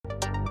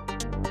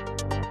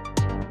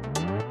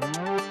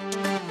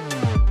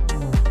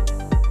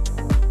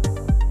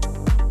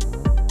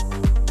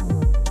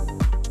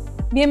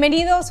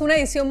Bienvenidos a una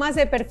edición más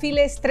de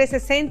Perfiles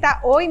 360.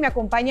 Hoy me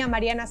acompaña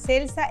Mariana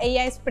Scelza.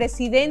 Ella es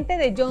presidente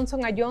de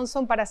Johnson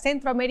Johnson para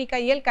Centroamérica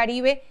y el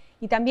Caribe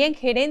y también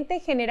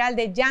gerente general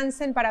de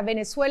Janssen para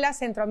Venezuela,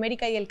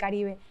 Centroamérica y el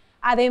Caribe.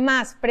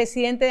 Además,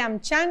 presidente de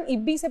AmCham y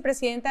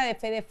vicepresidenta de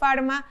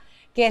FedePharma,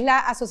 que es la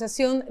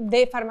Asociación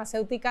de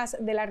Farmacéuticas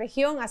de la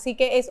región. Así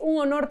que es un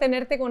honor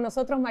tenerte con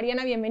nosotros,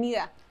 Mariana.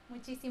 Bienvenida.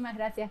 Muchísimas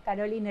gracias,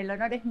 Caroline. El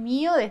honor es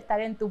mío de estar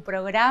en tu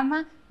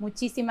programa.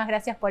 Muchísimas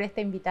gracias por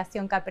esta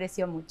invitación que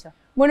aprecio mucho.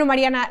 Bueno,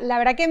 Mariana, la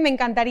verdad que me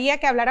encantaría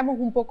que habláramos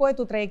un poco de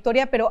tu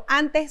trayectoria, pero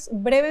antes,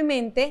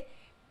 brevemente,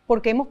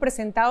 porque hemos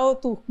presentado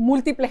tus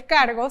múltiples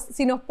cargos,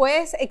 si nos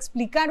puedes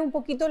explicar un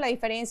poquito la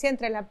diferencia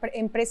entre la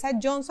empresa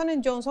Johnson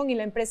Johnson y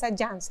la empresa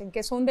Janssen,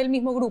 que son del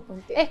mismo grupo.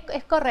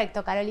 Es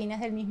correcto, Carolina,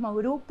 es del mismo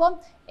grupo.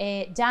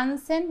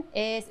 Janssen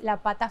es la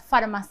pata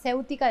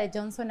farmacéutica de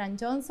Johnson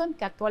Johnson,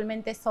 que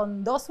actualmente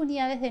son dos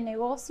unidades de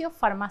negocio,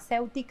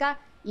 farmacéutica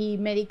y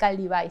medical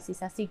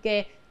devices. Así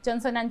que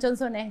Johnson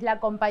Johnson es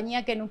la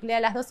compañía que nuclea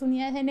las dos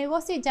unidades de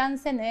negocio y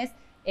Janssen es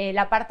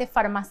la parte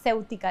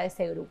farmacéutica de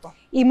ese grupo.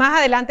 Y más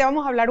adelante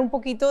vamos a hablar un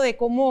poquito de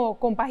cómo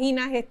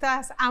compaginas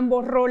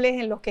ambos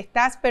roles en los que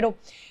estás, pero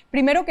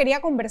primero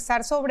quería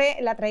conversar sobre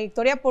la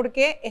trayectoria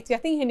porque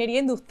estudiaste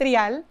ingeniería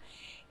industrial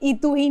y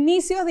tus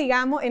inicios,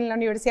 digamos, en la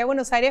Universidad de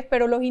Buenos Aires,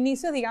 pero los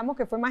inicios, digamos,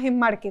 que fue más en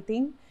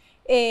marketing,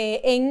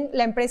 en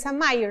la empresa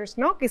Myers,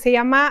 ¿no? Que se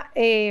llama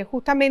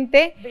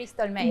justamente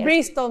Bristol Myers.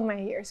 Bristol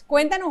Myers.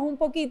 Cuéntanos un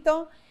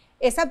poquito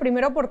esa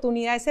primera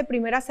oportunidad, ese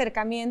primer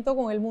acercamiento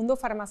con el mundo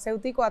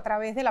farmacéutico a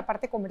través de la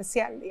parte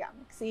comercial,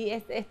 digamos. Sí,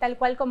 es tal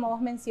cual como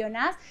vos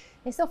mencionás.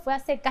 Eso fue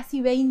hace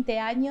casi 20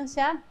 años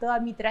ya. Toda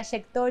mi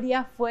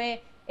trayectoria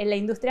fue en la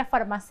industria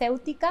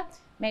farmacéutica.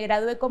 Me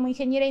gradué como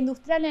ingeniera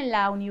industrial en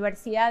la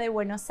Universidad de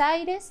Buenos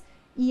Aires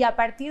y a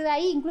partir de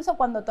ahí, incluso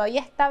cuando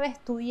todavía estaba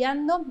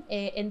estudiando,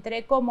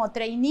 entré como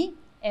trainee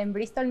en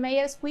Bristol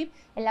Myers Squibb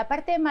en la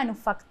parte de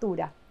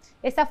manufactura.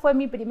 Ese fue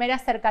mi primer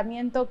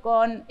acercamiento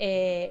con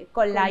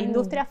la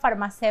industria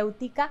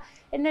farmacéutica,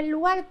 en el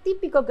lugar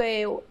típico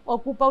que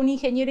ocupa un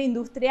ingeniero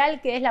industrial,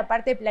 que es la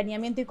parte de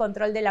planeamiento y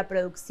control de la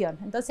producción.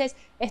 Entonces,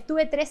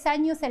 estuve 3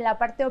 años en la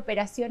parte de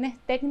operaciones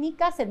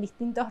técnicas, en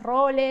distintos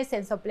roles,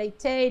 en supply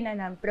chain,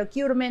 en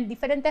procurement,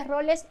 diferentes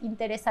roles,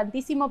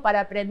 interesantísimo para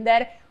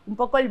aprender un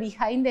poco el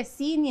behind the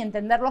scene y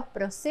entender los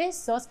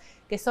procesos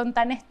que son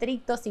tan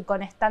estrictos y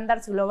con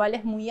estándares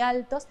globales muy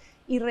altos.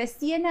 Y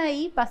recién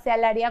ahí pasé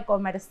al área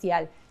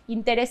comercial.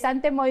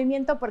 Interesante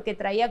movimiento porque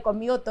traía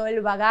conmigo todo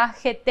el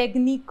bagaje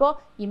técnico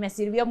y me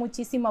sirvió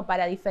muchísimo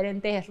para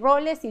diferentes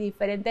roles y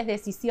diferentes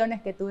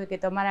decisiones que tuve que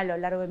tomar a lo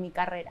largo de mi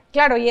carrera.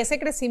 Claro, y ese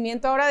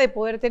crecimiento ahora de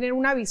poder tener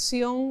una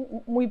visión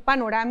muy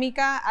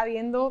panorámica,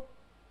 habiendo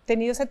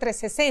tenido ese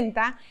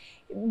 360,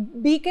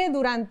 vi que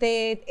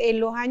durante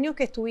los años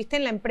que estuviste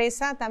en la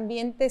empresa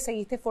también te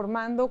seguiste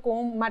formando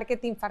con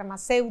marketing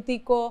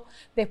farmacéutico,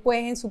 después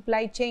en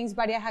supply chains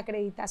varias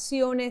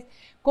acreditaciones.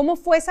 ¿Cómo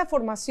fue esa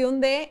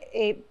formación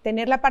de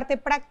tener la parte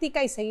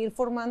práctica y seguir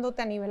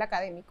formándote a nivel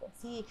académico?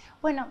 Sí,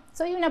 bueno,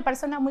 soy una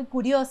persona muy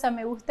curiosa,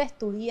 me gusta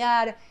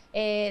estudiar,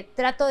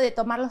 trato de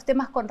tomar los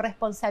temas con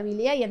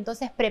responsabilidad y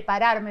entonces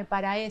prepararme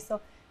para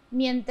eso.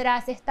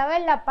 Mientras estaba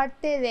en la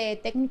parte de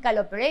Technical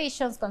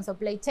Operations, con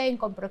Supply Chain,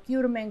 con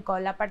Procurement,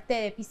 con la parte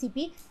de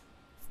PCP,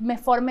 me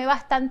formé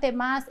bastante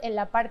más en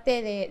la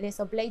parte de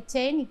Supply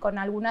Chain y con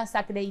algunas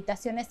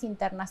acreditaciones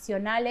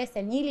internacionales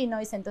en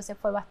Illinois, entonces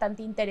fue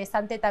bastante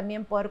interesante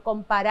también poder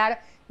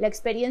comparar la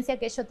experiencia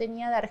que yo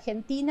tenía de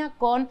Argentina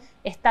con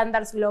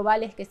estándares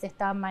globales que se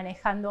estaban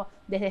manejando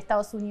desde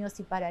Estados Unidos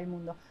y para el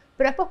mundo.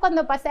 Pero después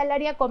cuando pasé al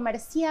área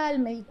comercial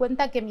me di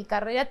cuenta que mi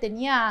carrera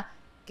tenía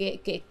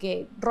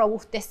que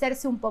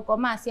robustecerse un poco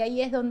más y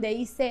ahí es donde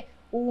hice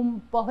un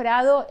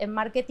posgrado en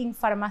marketing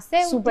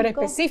farmacéutico. Súper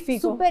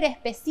específico. Súper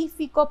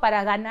específico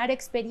para ganar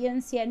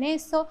experiencia en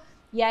eso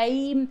y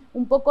ahí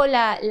un poco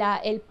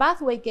el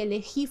pathway que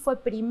elegí fue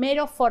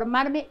primero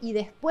formarme y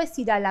después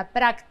ir a la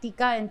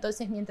práctica.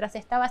 Entonces mientras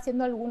estaba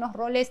haciendo algunos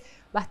roles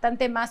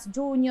bastante más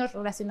junior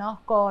relacionados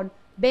con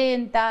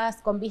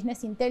ventas, con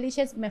business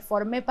intelligence, me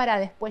formé para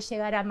después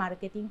llegar a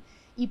marketing.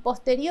 Y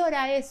posterior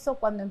a eso,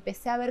 cuando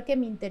empecé a ver que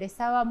me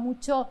interesaba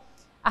mucho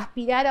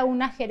aspirar a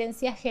una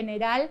gerencia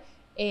general,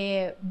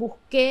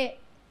 busqué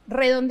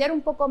redondear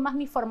un poco más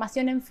mi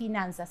formación en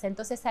finanzas.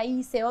 Entonces ahí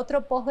hice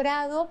otro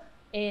posgrado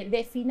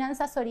de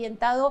finanzas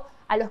orientado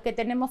a los que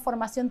tenemos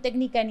formación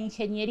técnica en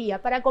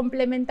ingeniería, para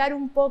complementar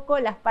un poco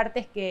las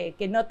partes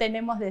que no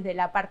tenemos desde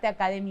la parte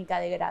académica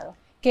de grado.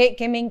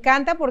 Que me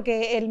encanta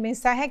porque el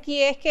mensaje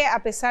aquí es que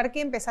a pesar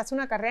que empezaste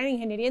una carrera en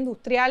ingeniería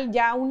industrial,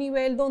 ya a un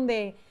nivel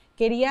donde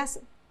querías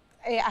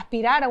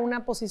aspirar a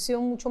una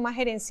posición mucho más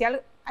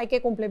gerencial, hay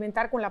que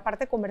complementar con la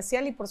parte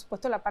comercial y por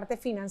supuesto la parte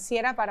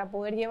financiera para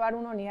poder llevar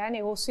una unidad de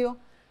negocio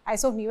a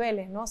esos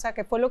niveles, ¿no? O sea,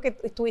 que fue lo que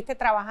estuviste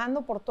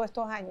trabajando por todos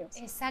estos años.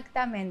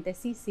 Exactamente,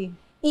 sí, sí.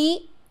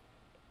 Y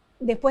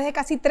después de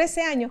casi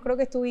 13 años creo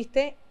que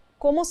estuviste,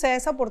 ¿cómo se da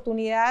esa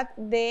oportunidad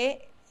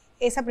de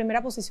esa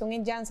primera posición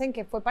en Janssen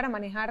que fue para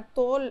manejar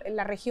toda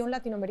la región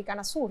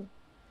latinoamericana sur?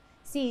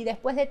 Sí,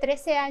 después de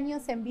 13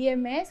 años en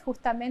BMS,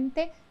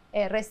 justamente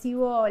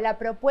recibo la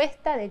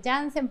propuesta de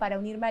Janssen para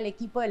unirme al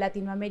equipo de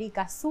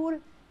Latinoamérica Sur,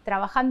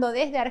 trabajando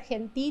desde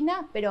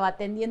Argentina, pero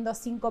atendiendo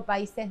 5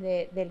 países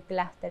del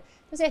clúster.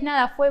 Entonces,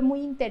 nada, fue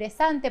muy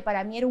interesante.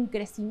 Para mí era un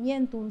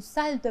crecimiento, un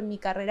salto en mi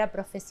carrera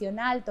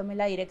profesional. Tomé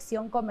la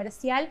dirección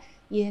comercial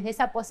y desde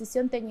esa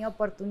posición tenía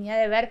oportunidad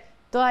de ver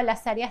todas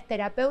las áreas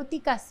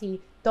terapéuticas y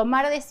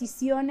tomar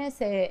decisiones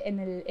en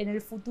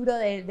el futuro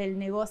del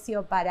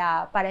negocio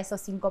para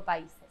esos 5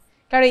 países.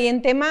 Claro, y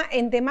en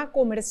tema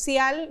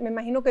comercial, me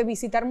imagino que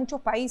visitar muchos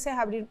países,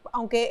 abrir,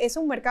 aunque es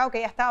un mercado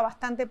que ya estaba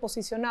bastante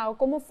posicionado,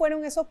 ¿cómo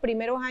fueron esos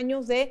primeros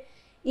años de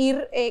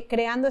ir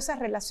creando esas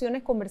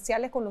relaciones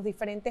comerciales con los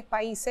diferentes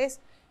países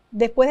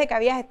después de que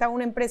habías estado en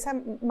una empresa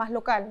más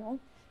local, ¿no?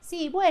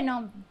 Sí,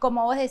 bueno,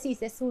 como vos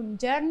decís, es un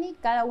journey,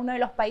 cada uno de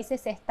los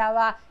países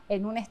estaba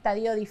en un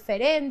estadio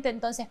diferente,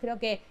 entonces creo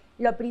que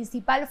lo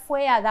principal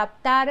fue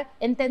adaptar,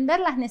 entender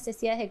las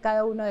necesidades de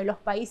cada uno de los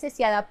países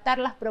y adaptar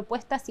las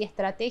propuestas y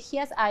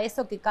estrategias a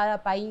eso que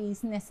cada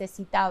país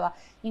necesitaba.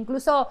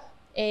 Incluso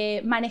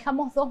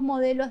manejamos 2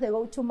 modelos de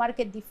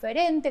go-to-market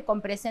diferentes,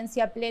 con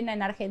presencia plena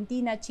en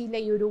Argentina,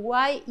 Chile y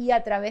Uruguay, y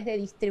a través de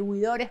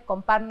distribuidores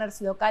con partners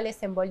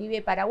locales en Bolivia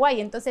y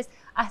Paraguay. Entonces,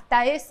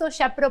 hasta eso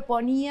ya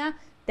proponía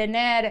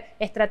tener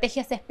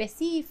estrategias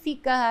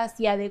específicas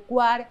y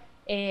adecuar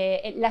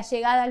la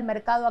llegada al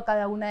mercado a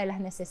cada una de las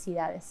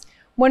necesidades.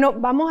 Bueno,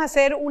 vamos a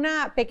hacer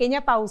una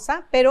pequeña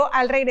pausa, pero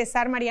al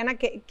regresar, Mariana,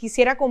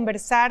 quisiera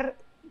conversar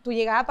tu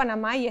llegada a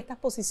Panamá y estas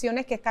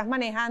posiciones que estás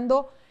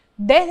manejando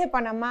desde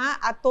Panamá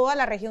a toda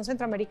la región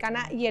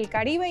centroamericana y el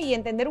Caribe, y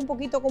entender un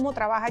poquito cómo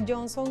trabaja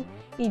Johnson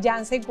y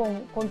Janssen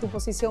con tu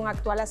posición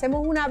actual.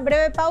 Hacemos una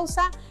breve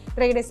pausa,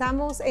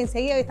 regresamos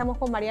enseguida y estamos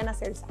con Mariana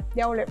Scelza.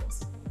 Ya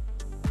volvemos.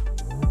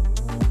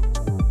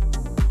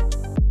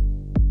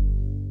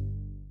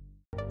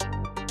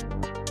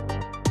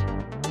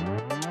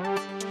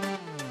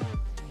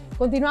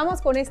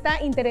 Continuamos con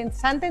esta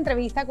interesante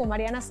entrevista con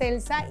Mariana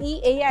Scelza,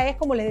 y ella es,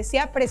 como les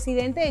decía,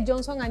 presidente de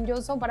Johnson &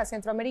 Johnson para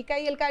Centroamérica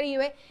y el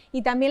Caribe,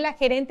 y también la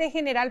gerente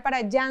general para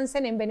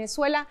Janssen en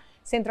Venezuela,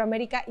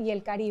 Centroamérica y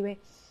el Caribe.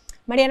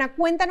 Mariana,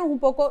 cuéntanos un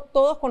poco,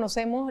 todos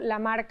conocemos la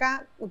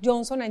marca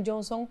Johnson &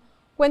 Johnson,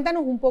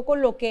 cuéntanos un poco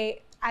lo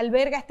que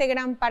alberga este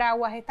gran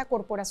paraguas, esta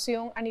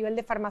corporación a nivel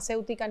de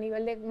farmacéutica, a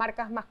nivel de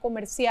marcas más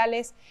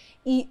comerciales,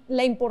 y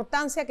la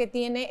importancia que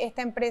tiene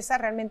esta empresa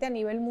realmente a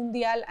nivel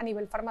mundial, a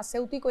nivel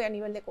farmacéutico y a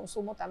nivel de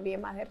consumo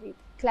también más de retail.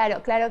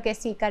 Claro, claro que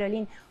sí,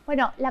 Caroline.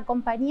 Bueno, la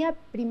compañía,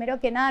 primero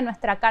que nada,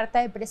 nuestra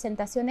carta de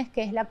presentación es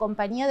que es la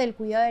compañía del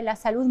cuidado de la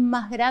salud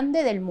más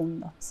grande del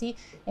mundo, ¿sí?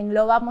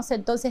 Englobamos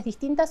entonces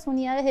distintas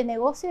unidades de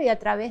negocio y a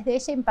través de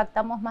ella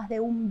impactamos más de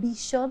 1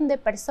 billón de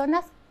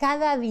personas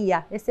cada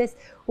día. Ese es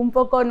un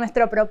poco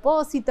nuestro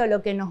propósito,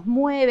 lo que nos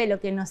mueve, lo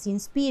que nos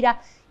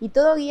inspira, y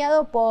todo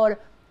guiado por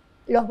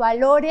los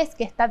valores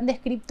que están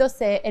descritos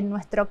en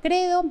nuestro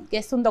credo, que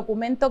es un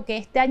documento que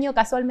este año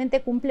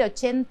casualmente cumple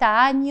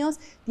 80 años,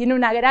 tiene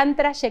una gran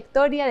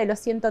trayectoria. De los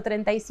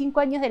 135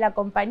 años de la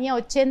compañía,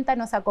 80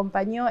 nos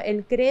acompañó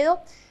el credo,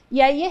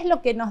 y ahí es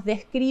lo que nos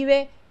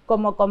describe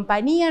como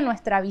compañía,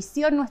 nuestra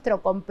visión,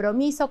 nuestro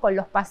compromiso con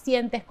los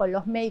pacientes, con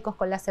los médicos,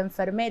 con las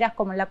enfermeras,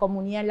 con la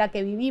comunidad en la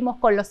que vivimos,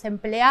 con los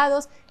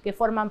empleados que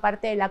forman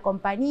parte de la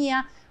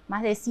compañía,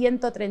 más de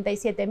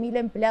 137.000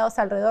 empleados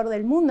alrededor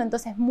del mundo.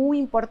 Entonces es muy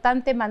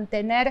importante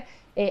mantener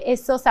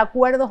esos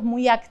acuerdos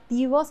muy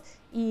activos,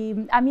 y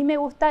a mí me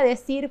gusta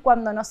decir,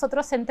 cuando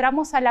nosotros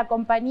entramos a la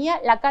compañía,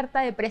 la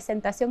carta de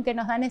presentación que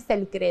nos dan es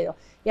el credo,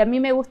 y a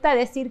mí me gusta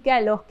decir que a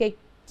los que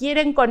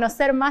quieren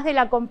conocer más de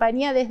la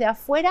compañía desde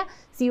afuera,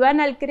 si van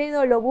al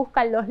credo, lo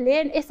buscan, los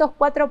leen, esos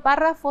 4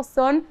 párrafos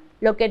son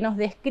lo que nos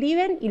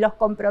describen y los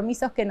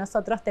compromisos que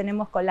nosotros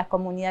tenemos con las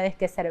comunidades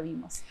que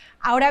servimos.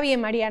 Ahora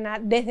bien, Mariana,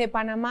 desde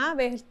Panamá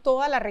ves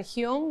toda la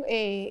región.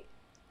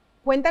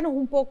 Cuéntanos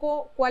un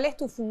poco cuál es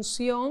tu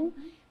función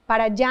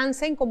para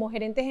Janssen como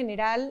gerente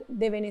general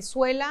de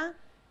Venezuela,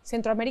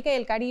 Centroamérica y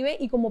el Caribe,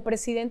 y como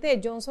presidente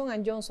de Johnson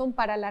 & Johnson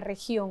para la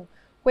región.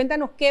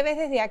 Cuéntanos qué ves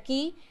desde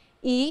aquí,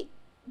 y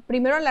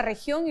primero en la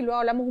región y luego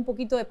hablamos un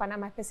poquito de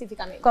Panamá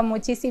específicamente. Con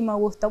muchísimo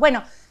gusto.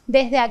 Bueno,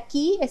 desde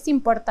aquí es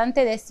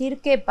importante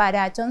decir que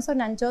para Johnson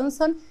 &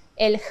 Johnson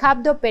el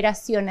hub de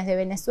operaciones de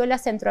Venezuela,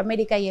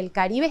 Centroamérica y el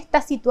Caribe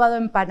está situado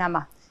en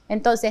Panamá.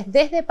 Entonces,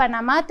 desde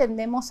Panamá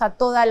atendemos a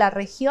toda la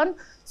región.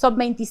 Son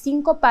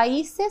 25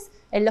 países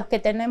en los que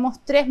tenemos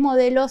 3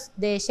 modelos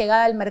de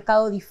llegada al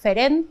mercado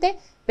diferente,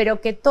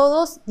 pero que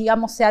todos,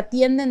 digamos, se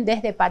atienden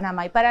desde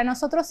Panamá. Y para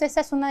nosotros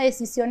esa es una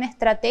decisión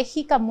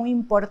estratégica muy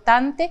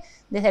importante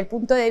desde el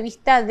punto de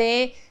vista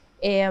de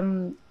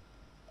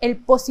el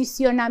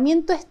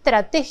posicionamiento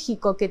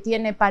estratégico que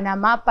tiene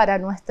Panamá para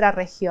nuestra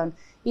región.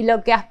 Y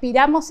lo que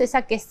aspiramos es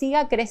a que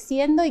siga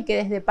creciendo y que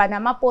desde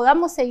Panamá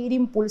podamos seguir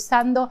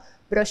impulsando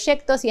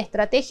proyectos y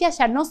estrategias,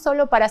 ya no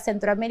solo para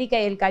Centroamérica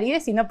y el Caribe,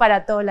 sino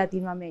para toda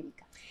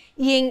Latinoamérica.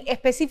 Y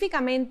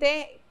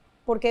específicamente,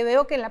 porque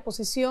veo que en la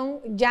posición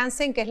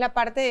Janssen, que es la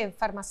parte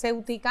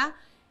farmacéutica,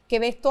 que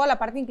ves toda la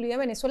parte incluida de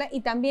Venezuela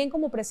y también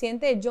como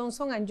presidente de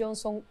Johnson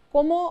Johnson.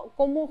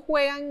 ¿Cómo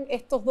juegan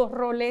estos dos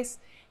roles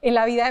en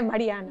la vida de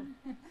Mariana?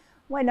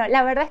 Bueno,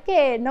 la verdad es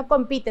que no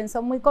compiten,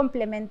 son muy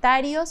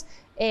complementarios.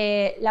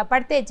 La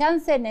parte de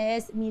Janssen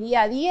es mi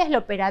día a día, es lo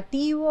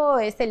operativo,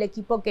 es el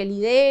equipo que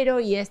lidero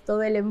y es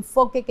todo el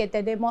enfoque que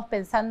tenemos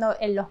pensando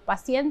en los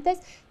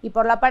pacientes. Y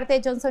por la parte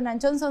de Johnson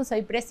Johnson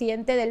soy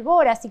presidente del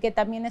board, así que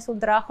también es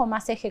un trabajo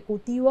más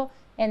ejecutivo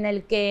en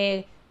el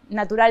que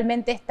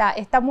naturalmente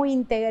está muy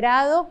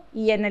integrado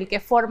y en el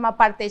que forma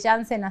parte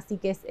Janssen, así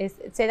que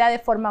se da de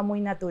forma muy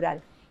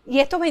natural. Y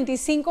estos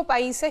 25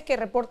 países que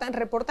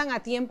reportan a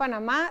ti en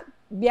Panamá,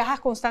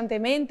 ¿viajas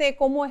constantemente?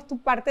 ¿Cómo es tu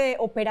parte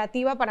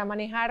operativa para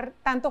manejar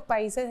tantos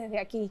países desde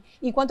aquí?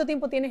 ¿Y cuánto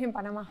tiempo tienes en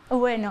Panamá?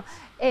 Bueno,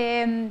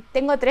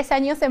 tengo 3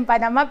 años en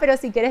Panamá, pero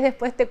si quieres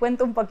después te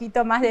cuento un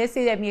poquito más de eso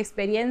y de mi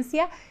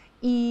experiencia.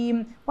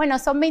 Y bueno,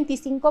 son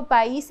 25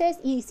 países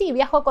y sí,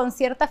 viajo con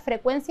cierta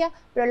frecuencia,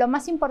 pero lo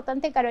más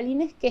importante,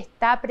 Carolina, es que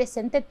está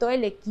presente todo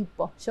el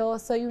equipo. Yo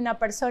soy una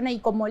persona y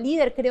como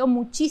líder creo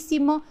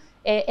muchísimo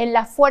en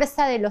la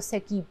fuerza de los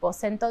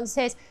equipos.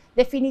 Entonces,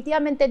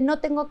 definitivamente no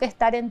tengo que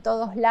estar en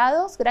todos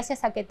lados,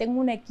 gracias a que tengo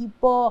un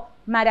equipo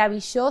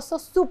maravilloso,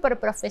 súper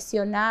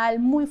profesional,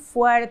 muy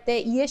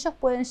fuerte, y ellos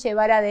pueden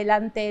llevar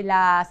adelante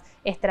las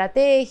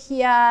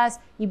estrategias,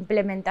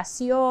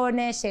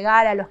 implementaciones,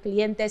 llegar a los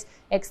clientes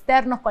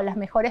externos con las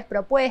mejores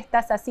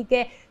propuestas. Así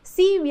que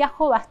sí,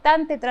 viajo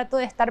bastante, trato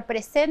de estar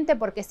presente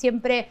porque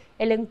siempre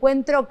el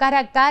encuentro cara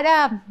a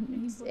cara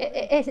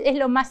es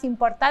lo más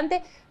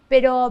importante,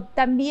 pero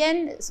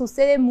también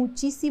sucede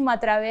muchísimo a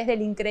través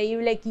del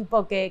increíble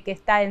equipo que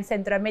está en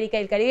Centroamérica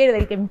y el Caribe,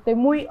 del que estoy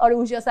muy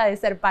orgullosa de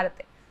ser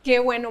parte. Qué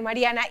bueno,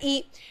 Mariana.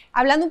 Y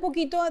hablando un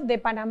poquito de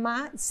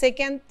Panamá, sé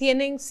que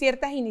tienen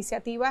ciertas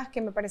iniciativas que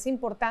me parece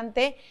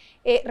importante.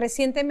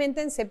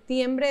 Recientemente, en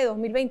septiembre de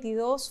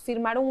 2022,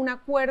 firmaron un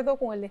acuerdo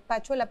con el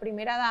despacho de la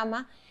primera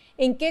dama.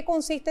 ¿En qué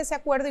consiste ese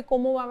acuerdo y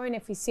cómo va a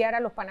beneficiar a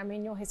los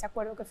panameños ese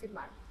acuerdo que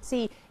firmaron?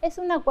 Sí, es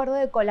un acuerdo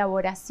de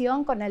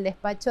colaboración con el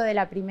despacho de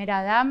la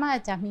primera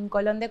dama, Yasmín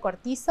Colón de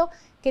Cortizo,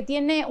 que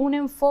tiene un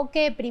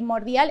enfoque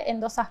primordial en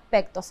 2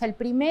 aspectos. El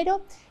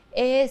primero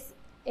es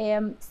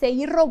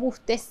seguir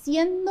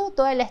robusteciendo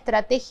toda la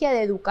estrategia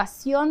de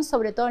educación,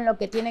 sobre todo en lo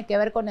que tiene que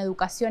ver con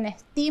educación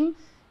STEAM,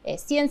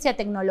 ciencia,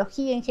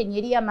 tecnología,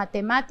 ingeniería,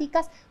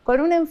 matemáticas,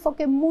 con un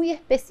enfoque muy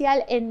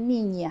especial en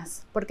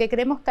niñas, porque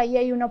creemos que ahí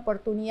hay una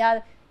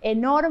oportunidad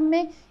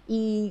enorme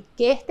y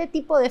que este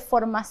tipo de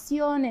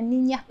formación en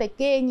niñas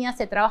pequeñas,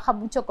 se trabaja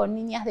mucho con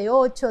niñas de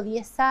 8,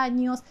 10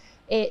 años,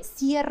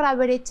 cierra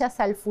brechas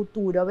al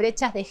futuro,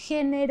 brechas de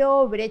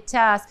género,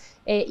 brechas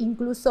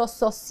incluso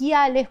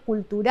sociales,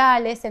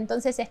 culturales.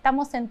 Entonces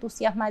estamos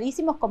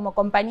entusiasmadísimos como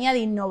compañía de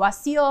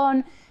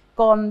innovación,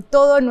 con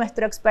todo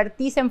nuestro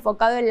expertise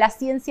enfocado en la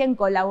ciencia, en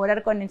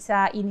colaborar con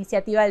esa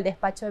iniciativa del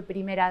despacho de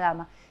primera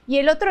dama. Y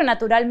el otro,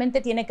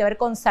 naturalmente, tiene que ver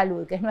con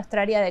salud, que es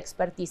nuestra área de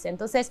expertise.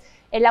 Entonces,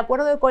 el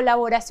acuerdo de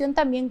colaboración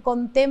también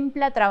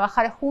contempla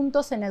trabajar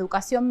juntos en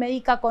educación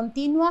médica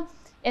continua,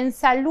 en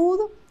salud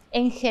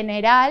en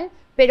general,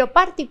 pero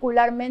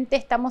particularmente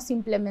estamos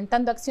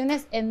implementando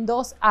acciones en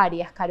 2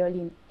 áreas,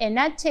 Caroline. En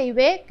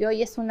HIV, que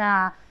hoy es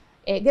una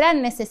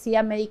gran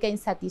necesidad médica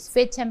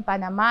insatisfecha en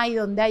Panamá y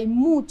donde hay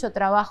mucho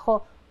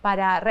trabajo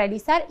para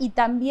realizar, y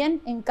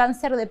también en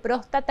cáncer de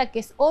próstata, que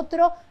es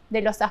otro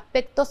de los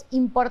aspectos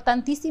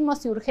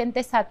importantísimos y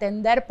urgentes a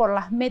atender por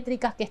las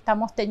métricas que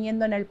estamos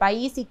teniendo en el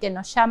país y que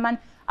nos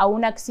llaman a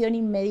una acción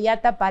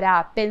inmediata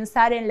para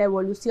pensar en la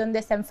evolución de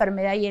esa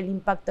enfermedad y el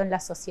impacto en la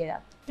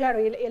sociedad.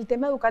 Claro, y el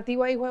tema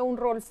educativo ahí juega un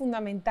rol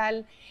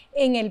fundamental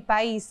en el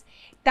país.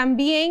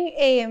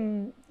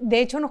 También,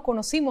 de hecho, nos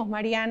conocimos,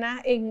 Mariana,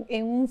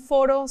 en un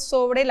foro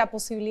sobre la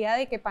posibilidad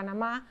de que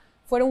Panamá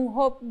fuera un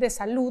hub de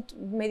salud,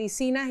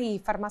 medicinas y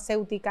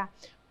farmacéutica.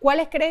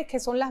 ¿Cuáles crees que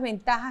son las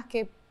ventajas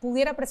que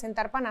pudiera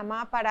presentar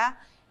Panamá para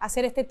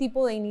hacer este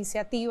tipo de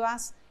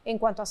iniciativas en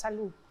cuanto a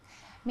salud?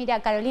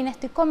 Mira, Carolina,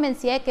 estoy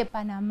convencida de que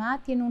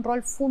Panamá tiene un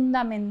rol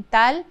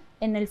fundamental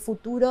en el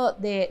futuro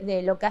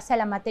de lo que hace a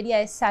la materia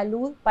de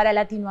salud para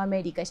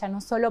Latinoamérica, ya no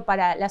solo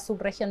para la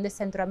subregión de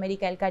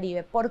Centroamérica y el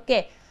Caribe. ¿Por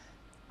qué?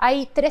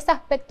 Hay 3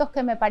 aspectos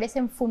que me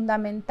parecen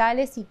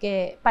fundamentales y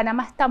que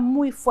Panamá está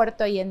muy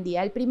fuerte hoy en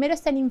día. El primero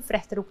es en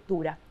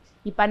infraestructura.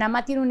 Y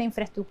Panamá tiene una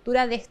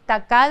infraestructura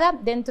destacada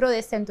dentro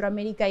de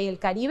Centroamérica y el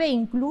Caribe,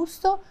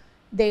 incluso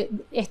de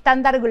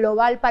estándar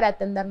global para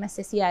atender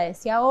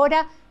necesidades. Y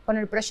ahora, con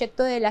el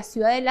proyecto de la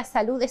Ciudad de la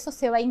Salud, eso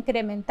se va a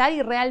incrementar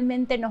y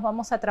realmente nos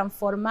vamos a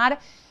transformar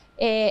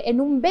en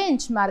un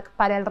benchmark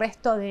para el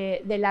resto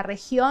de la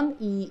región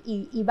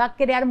y va a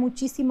crear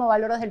muchísimo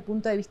valor desde el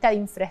punto de vista de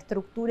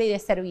infraestructura y de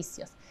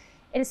servicios.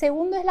 El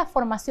segundo es la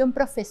formación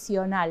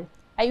profesional.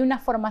 Hay una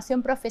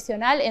formación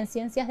profesional en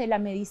ciencias de la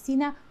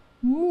medicina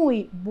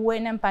muy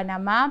buena en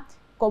Panamá,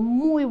 con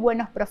muy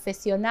buenos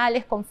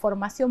profesionales, con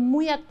formación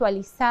muy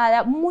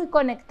actualizada, muy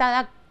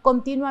conectada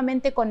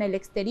continuamente con el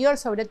exterior,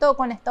 sobre todo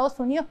con Estados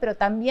Unidos, pero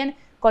también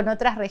con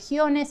otras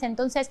regiones.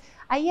 Entonces,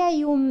 ahí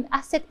hay un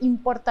asset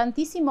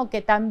importantísimo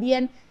que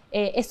también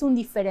es un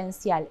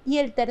diferencial. Y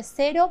el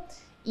tercero,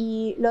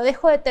 y lo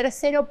dejo de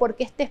tercero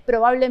porque este es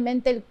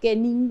probablemente el que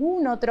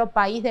ningún otro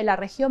país de la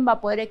región va a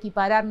poder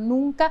equiparar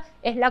nunca,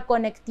 es la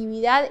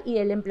conectividad y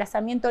el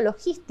emplazamiento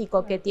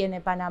logístico que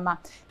tiene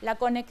Panamá. La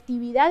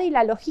conectividad y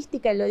la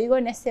logística, y lo digo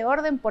en ese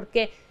orden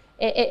porque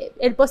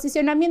el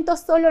posicionamiento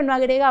solo no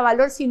agrega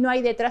valor si no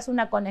hay detrás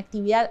una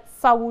conectividad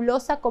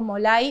fabulosa como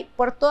la hay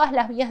por todas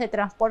las vías de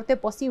transporte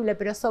posible,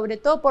 pero sobre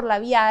todo por la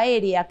vía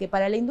aérea, que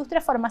para la industria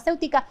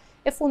farmacéutica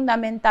es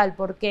fundamental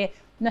porque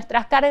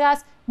nuestras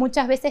cargas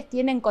muchas veces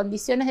tienen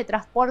condiciones de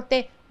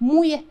transporte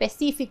muy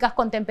específicas,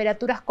 con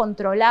temperaturas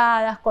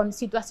controladas, con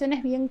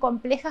situaciones bien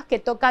complejas que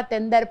toca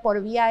atender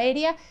por vía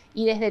aérea,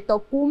 y desde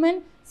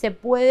Tocumen se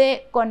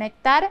puede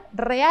conectar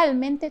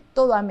realmente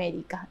toda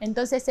América.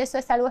 Entonces eso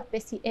es algo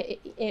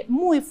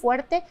muy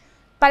fuerte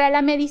para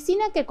la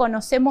medicina que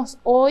conocemos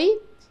hoy,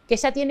 que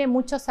ya tiene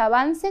muchos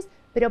avances,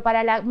 pero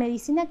para la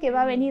medicina que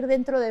va a venir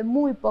dentro de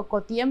muy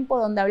poco tiempo,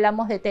 donde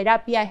hablamos de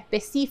terapia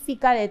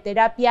específica, de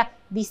terapia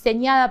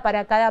diseñada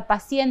para cada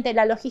paciente,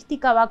 la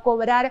logística va a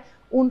cobrar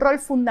un rol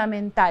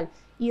fundamental.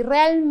 Y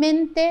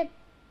realmente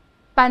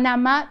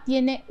Panamá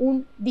tiene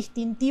un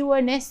distintivo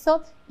en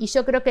eso y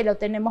yo creo que lo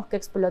tenemos que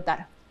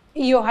explotar.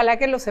 Y ojalá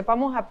que lo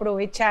sepamos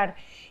aprovechar.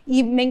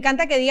 Y me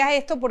encanta que digas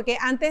esto porque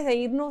antes de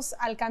irnos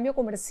al cambio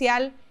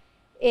comercial,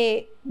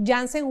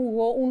 Janssen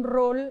jugó un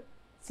rol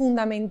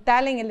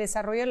fundamental en el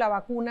desarrollo de la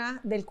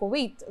vacuna del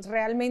COVID.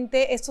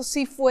 Realmente eso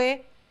sí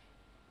fue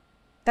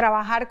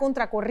trabajar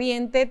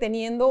contracorriente,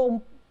 teniendo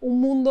un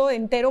mundo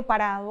entero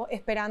parado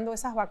esperando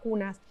esas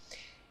vacunas.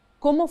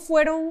 ¿Cómo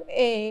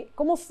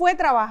fue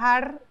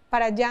trabajar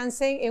para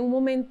Janssen en un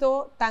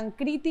momento tan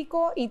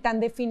crítico y tan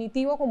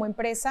definitivo como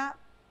empresa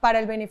para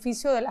el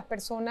beneficio de las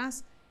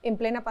personas en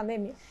plena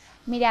pandemia?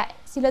 Mira,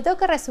 si lo tengo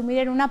que resumir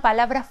en una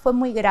palabra, fue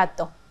muy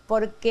grato,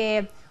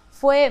 porque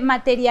fue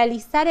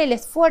materializar el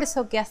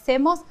esfuerzo que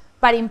hacemos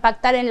para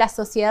impactar en la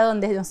sociedad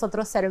donde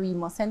nosotros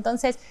servimos.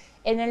 Entonces,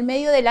 en el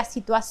medio de la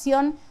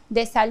situación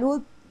de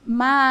salud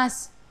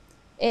más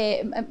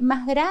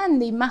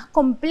grande y más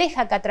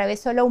compleja que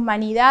atravesó la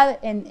humanidad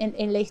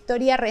en la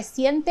historia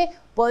reciente,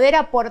 poder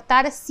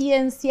aportar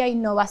ciencia,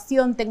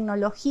 innovación,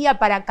 tecnología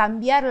para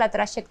cambiar la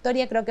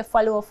trayectoria creo que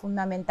fue algo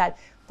fundamental.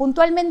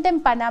 Puntualmente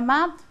en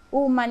Panamá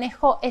hubo un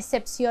manejo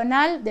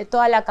excepcional de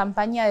toda la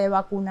campaña de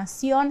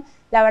vacunación.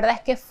 La verdad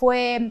es que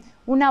fue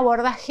un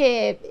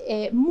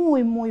abordaje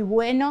muy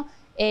bueno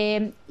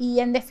y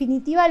en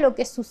definitiva lo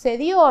que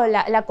sucedió,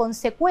 la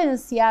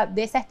consecuencia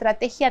de esa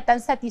estrategia tan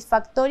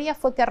satisfactoria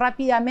fue que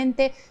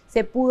rápidamente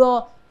se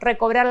pudo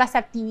recobrar las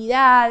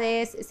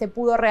actividades, se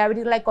pudo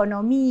reabrir la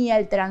economía,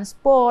 el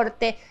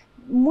transporte,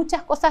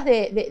 muchas cosas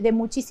de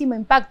muchísimo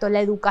impacto,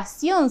 la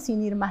educación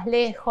sin ir más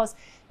lejos.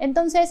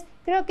 Entonces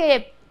creo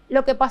que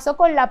lo que pasó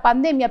con la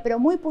pandemia, pero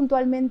muy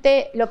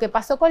puntualmente lo que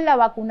pasó con la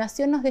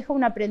vacunación nos deja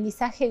un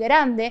aprendizaje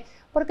grande,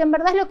 porque en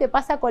verdad es lo que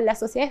pasa con las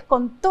sociedades,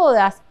 con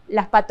todas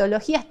las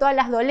patologías, todas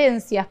las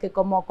dolencias que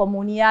como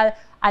comunidad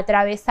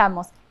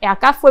atravesamos.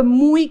 Acá fue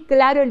muy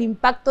claro el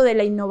impacto de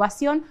la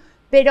innovación,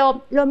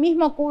 pero lo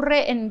mismo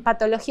ocurre en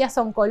patologías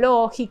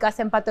oncológicas,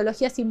 en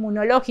patologías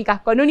inmunológicas.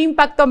 Con un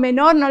impacto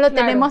menor no lo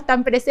tenemos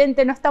tan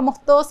presente, no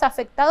estamos todos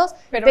afectados.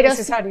 Pero es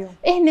necesario. Sí,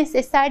 es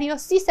necesario,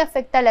 sí se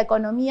afecta la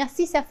economía,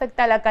 sí se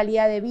afecta la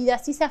calidad de vida,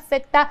 sí se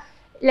afecta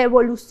la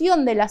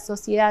evolución de las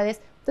sociedades.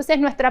 Entonces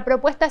nuestra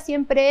propuesta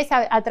siempre es,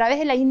 a través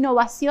de la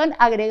innovación,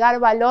 agregar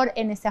valor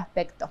en ese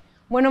aspecto.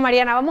 Bueno,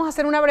 Mariana, vamos a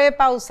hacer una breve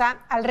pausa.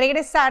 Al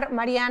regresar,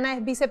 Mariana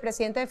es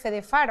vicepresidenta de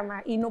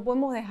Fedefarma y no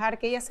podemos dejar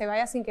que ella se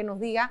vaya sin que nos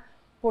diga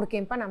por qué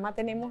en Panamá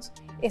tenemos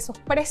esos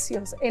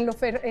precios en los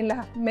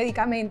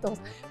medicamentos.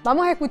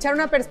 Vamos a escuchar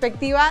una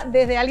perspectiva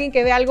desde alguien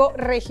que ve algo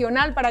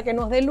regional para que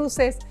nos dé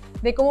luces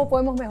de cómo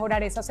podemos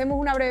mejorar eso. Hacemos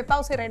una breve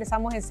pausa y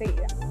regresamos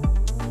enseguida.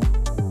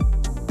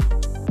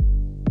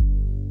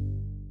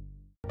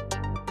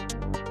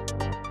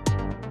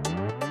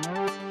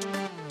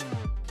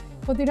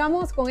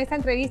 Continuamos con esta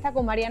entrevista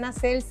con Mariana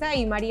Scelza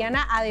y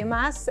Mariana,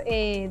 además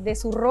de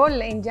su rol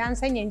en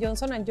Janssen y en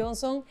Johnson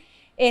Johnson,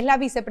 es la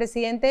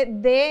vicepresidente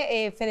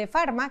de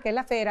Fedefarma, que es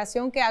la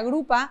federación que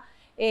agrupa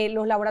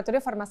los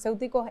laboratorios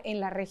farmacéuticos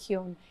en la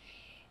región.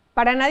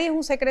 Para nadie es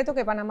un secreto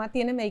que Panamá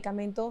tiene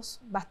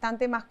medicamentos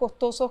bastante más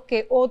costosos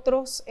que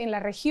otros en la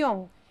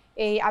región.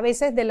 A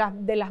veces de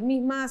las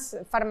mismas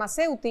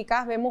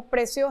farmacéuticas vemos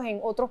precios en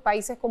otros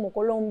países como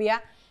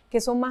Colombia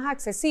que son más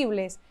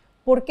accesibles.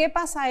 ¿Por qué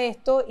pasa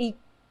esto y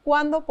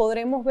cuándo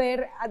podremos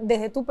ver,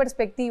 desde tu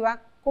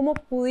perspectiva, cómo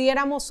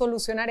pudiéramos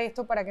solucionar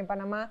esto para que en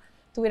Panamá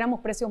tuviéramos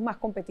precios más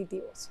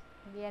competitivos?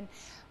 Bien.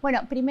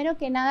 Bueno, primero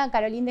que nada,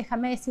 Caroline,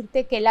 déjame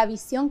decirte que la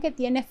visión que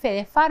tiene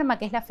Fedefarma,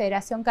 que es la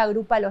federación que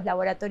agrupa los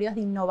laboratorios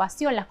de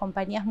innovación, las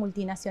compañías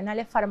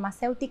multinacionales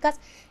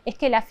farmacéuticas, es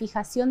que la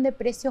fijación de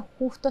precios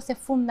justos es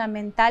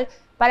fundamental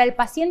para el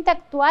paciente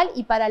actual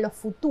y para los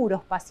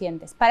futuros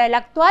pacientes. Para el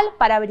actual,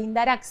 para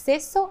brindar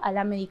acceso a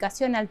la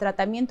medicación, al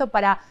tratamiento,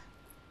 para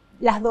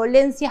las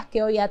dolencias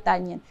que hoy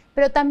atañen,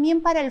 pero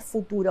también para el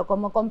futuro.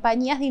 Como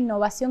compañías de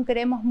innovación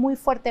creemos muy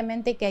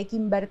fuertemente que hay que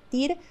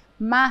invertir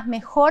más,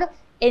 mejor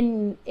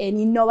en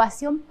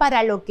innovación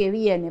para lo que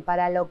viene,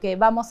 para lo que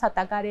vamos a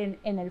atacar en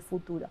el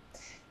futuro.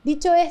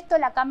 Dicho esto,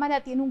 la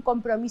Cámara tiene un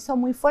compromiso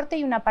muy fuerte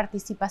y una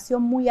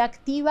participación muy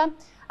activa.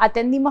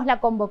 Atendimos la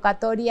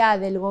convocatoria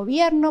del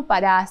gobierno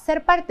para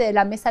ser parte de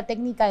la mesa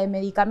técnica de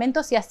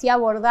medicamentos y así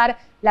abordar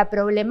la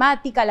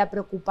problemática, la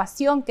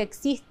preocupación que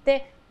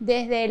existe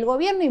desde el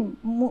gobierno y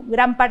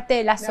gran parte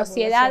de la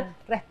sociedad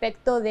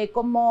respecto de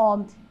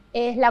cómo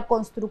es la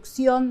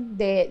construcción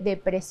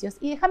de precios.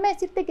 Y déjame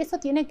decirte que eso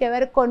tiene que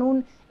ver con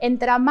un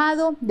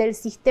entramado del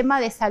sistema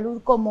de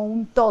salud como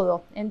un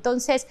todo.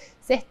 Entonces,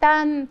 se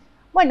están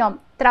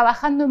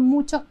trabajando en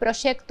muchos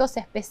proyectos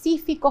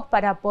específicos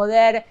para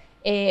poder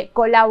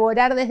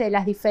colaborar desde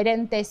las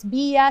diferentes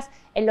vías,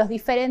 en los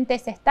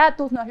diferentes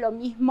estatus. No es lo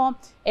mismo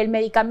el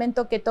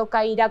medicamento que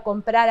toca ir a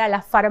comprar a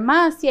la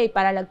farmacia y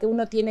para lo que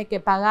uno tiene que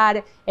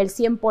pagar el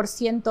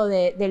 100%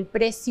 del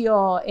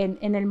precio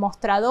en el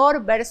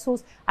mostrador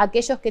versus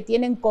aquellos que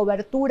tienen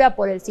cobertura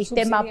por el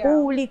sistema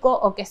público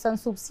o que son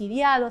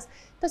subsidiados.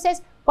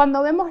 Entonces,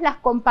 cuando vemos las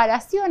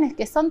comparaciones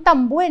que son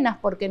tan buenas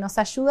porque nos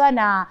ayudan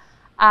a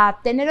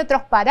tener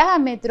otros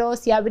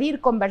parámetros y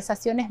abrir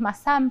conversaciones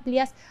más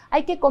amplias,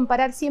 hay que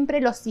comparar siempre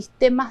los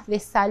sistemas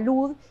de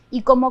salud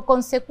y como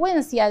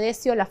consecuencia de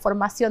eso la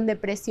formación de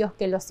precios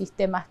que los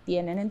sistemas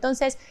tienen.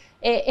 Entonces,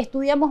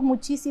 estudiamos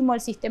muchísimo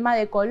el sistema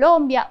de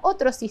Colombia,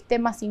 otros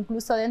sistemas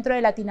incluso dentro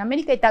de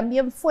Latinoamérica y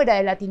también fuera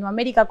de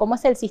Latinoamérica, como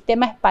es el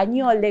sistema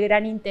español de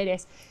gran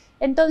interés.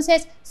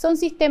 Entonces, son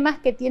sistemas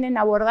que tienen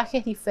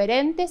abordajes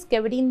diferentes, que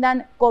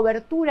brindan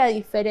cobertura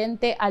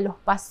diferente a los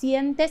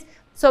pacientes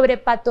sobre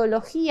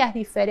patologías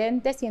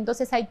diferentes y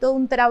entonces hay todo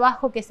un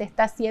trabajo que se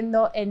está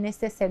haciendo en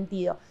ese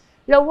sentido.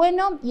 Lo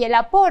bueno y el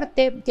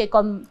aporte que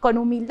con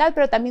humildad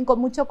pero también con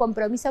mucho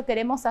compromiso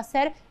queremos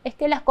hacer es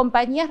que las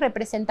compañías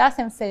representadas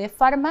en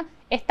Fedefarma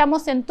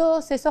estamos en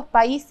todos esos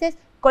países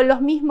con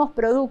los mismos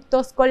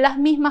productos, con las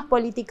mismas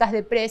políticas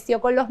de precio,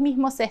 con los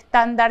mismos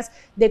estándares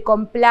de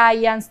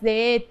compliance,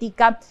 de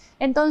ética.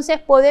 Entonces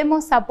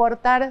podemos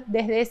aportar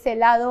desde ese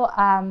lado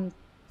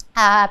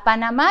a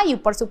Panamá y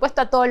por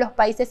supuesto a todos los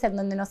países en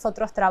donde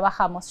nosotros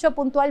trabajamos. Yo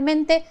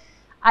puntualmente,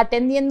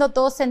 atendiendo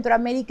todo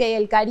Centroamérica y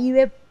el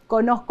Caribe,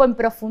 conozco en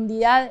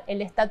profundidad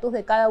el estatus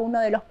de cada uno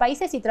de los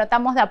países y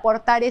tratamos de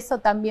aportar eso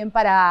también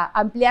para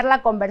ampliar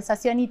la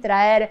conversación y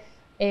traer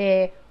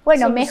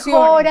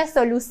mejoras,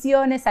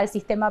 soluciones al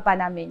sistema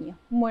panameño.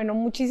 Bueno,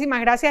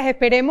 muchísimas gracias.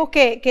 Esperemos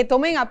que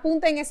tomen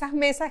apunte en esas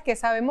mesas que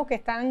sabemos que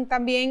están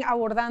también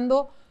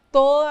abordando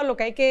todo lo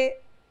que hay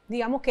que,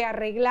 digamos, que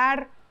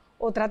arreglar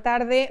o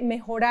tratar de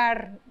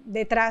mejorar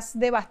detrás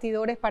de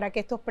bastidores para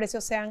que estos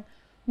precios sean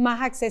más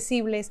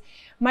accesibles.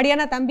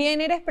 Mariana,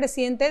 también eres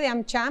presidente de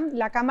AmCham,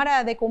 la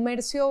Cámara de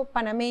Comercio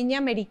Panameña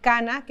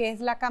Americana, que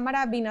es la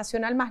cámara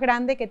binacional más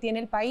grande que tiene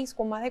el país,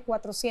 con más de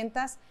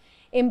 400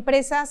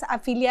 empresas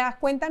afiliadas.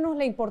 Cuéntanos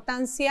la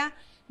importancia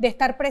de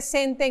estar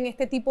presente en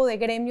este tipo de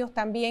gremios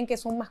también que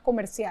son más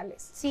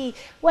comerciales. Sí,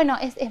 bueno,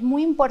 es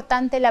muy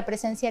importante la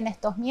presencia en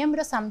estos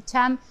miembros.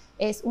 AmCham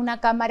es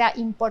una cámara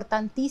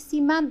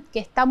importantísima que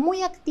está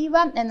muy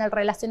activa en el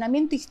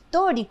relacionamiento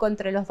histórico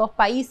entre los dos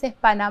países.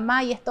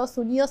 Panamá y Estados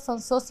Unidos son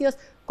socios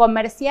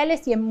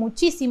comerciales y en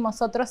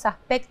muchísimos otros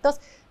aspectos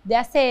de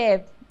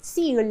hace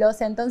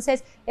siglos,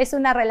 entonces es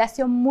una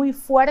relación muy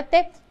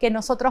fuerte que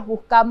nosotros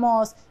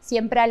buscamos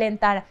siempre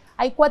alentar.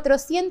 Hay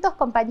 400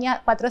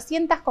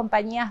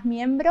 compañías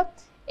miembros.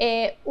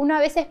 Uno a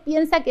veces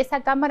piensa que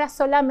esa cámara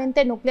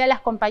solamente nuclea a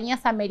las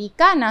compañías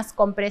americanas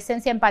con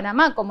presencia en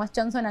Panamá, como es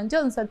Johnson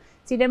Johnson.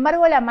 Sin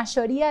embargo, la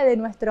mayoría de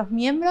nuestros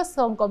miembros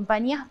son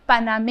compañías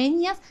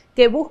panameñas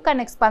que buscan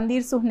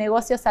expandir sus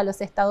negocios a los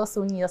Estados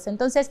Unidos.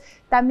 Entonces,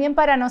 también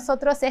para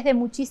nosotros es de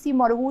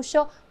muchísimo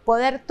orgullo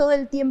poder todo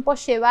el tiempo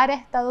llevar a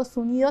Estados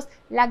Unidos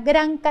la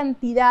gran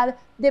cantidad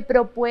de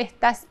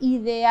propuestas,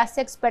 ideas,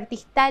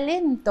 expertise,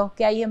 talento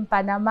que hay en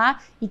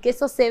Panamá y que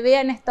eso se vea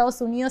en Estados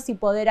Unidos y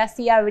poder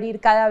así abrir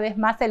cada vez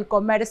más el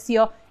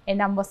comercio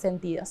en ambos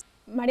sentidos.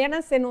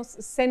 Mariana, se nos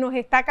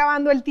está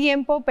acabando el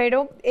tiempo,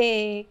 pero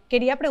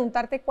quería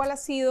preguntarte cuál ha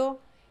sido,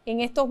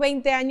 en estos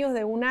 20 años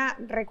de una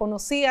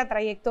reconocida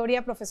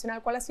trayectoria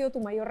profesional, ¿cuál ha sido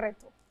tu mayor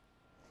reto?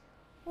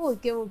 Uy,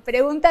 qué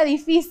pregunta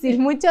difícil,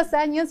 muchos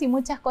años y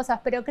muchas cosas,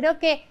 pero creo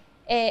que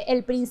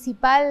el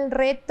principal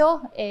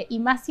reto, y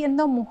más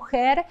siendo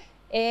mujer,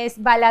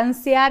 es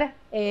balancear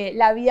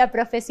la vida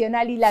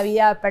profesional y la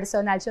vida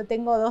personal. Yo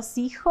tengo 2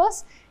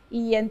 hijos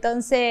y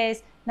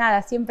entonces,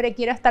 nada, siempre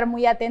quiero estar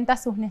muy atenta a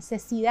sus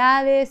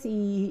necesidades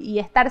y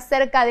estar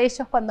cerca de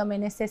ellos cuando me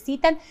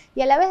necesitan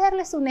y a la vez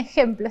darles un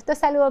ejemplo. Esto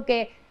es algo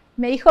que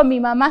me dijo mi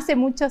mamá hace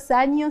muchos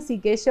años y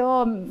que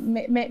yo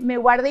me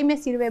guardé y me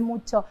sirve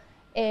mucho.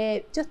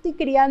 Yo estoy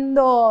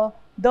criando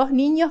 2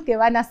 niños que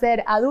van a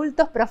ser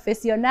adultos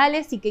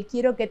profesionales y que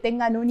quiero que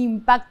tengan un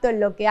impacto en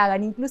lo que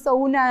hagan. Incluso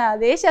una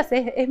de ellas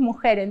es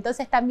mujer,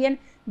 entonces también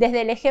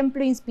desde el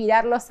ejemplo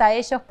inspirarlos a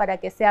ellos para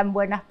que sean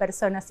buenas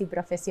personas y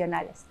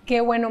profesionales. Qué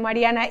bueno,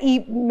 Mariana.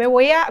 Y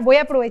voy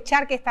a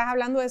aprovechar que estás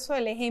hablando de eso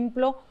del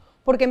ejemplo,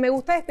 porque me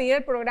gusta despedir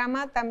el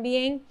programa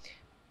también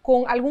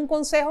con algún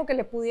consejo que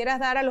le pudieras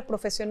dar a los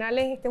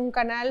profesionales. Este es un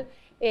canal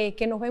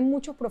que nos ven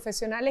muchos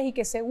profesionales y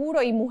que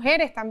seguro, y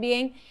mujeres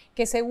también,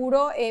 que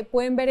seguro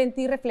pueden ver en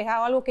ti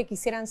reflejado algo que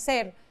quisieran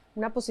ser,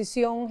 una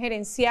posición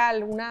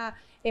gerencial, una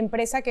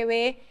empresa que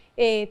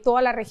ve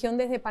toda la región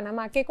desde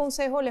Panamá. ¿Qué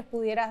consejo les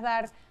pudieras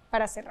dar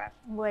para cerrar?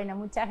 Bueno,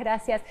 muchas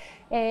gracias.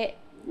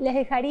 Les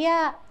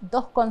dejaría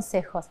 2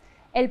 consejos.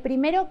 El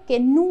primero, que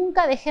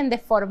nunca dejen de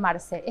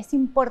formarse. Es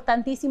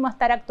importantísimo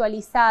estar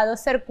actualizados,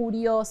 ser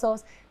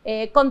curiosos,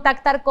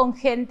 contactar con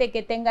gente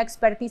que tenga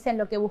expertise en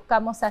lo que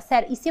buscamos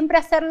hacer y siempre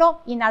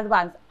hacerlo in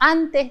advance,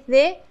 antes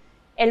de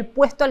el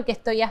puesto al que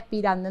estoy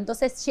aspirando.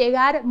 Entonces,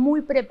 llegar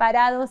muy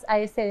preparados a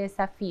ese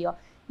desafío.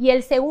 Y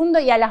el segundo,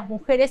 y a las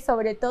mujeres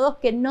sobre todo,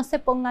 que no se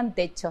pongan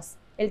techos.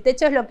 El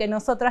techo es lo que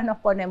nosotras nos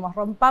ponemos.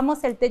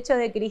 Rompamos el techo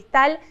de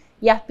cristal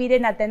y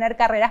aspiren a tener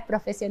carreras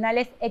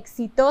profesionales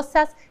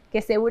exitosas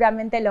que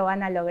seguramente lo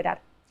van a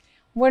lograr.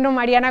 Bueno,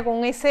 Mariana,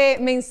 con ese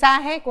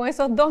mensaje, con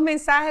esos 2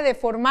 mensajes de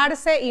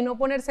formarse y no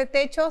ponerse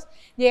techos,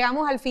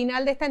 llegamos al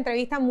final de esta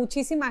entrevista.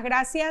 Muchísimas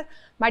gracias.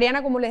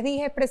 Mariana, como les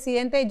dije, es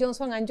presidente de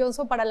Johnson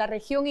Johnson para la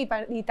región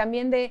y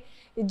también de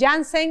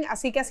Janssen,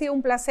 así que ha sido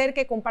un placer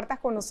que compartas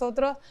con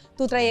nosotros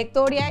tu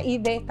trayectoria y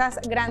de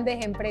estas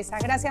grandes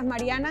empresas. Gracias,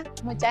 Mariana.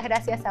 Muchas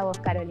gracias a vos,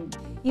 Caroline.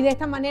 Y de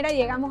esta manera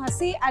llegamos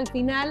así al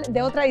final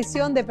de otra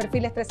edición de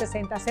Perfiles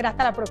 360. Será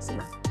hasta la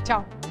próxima.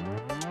 Chao.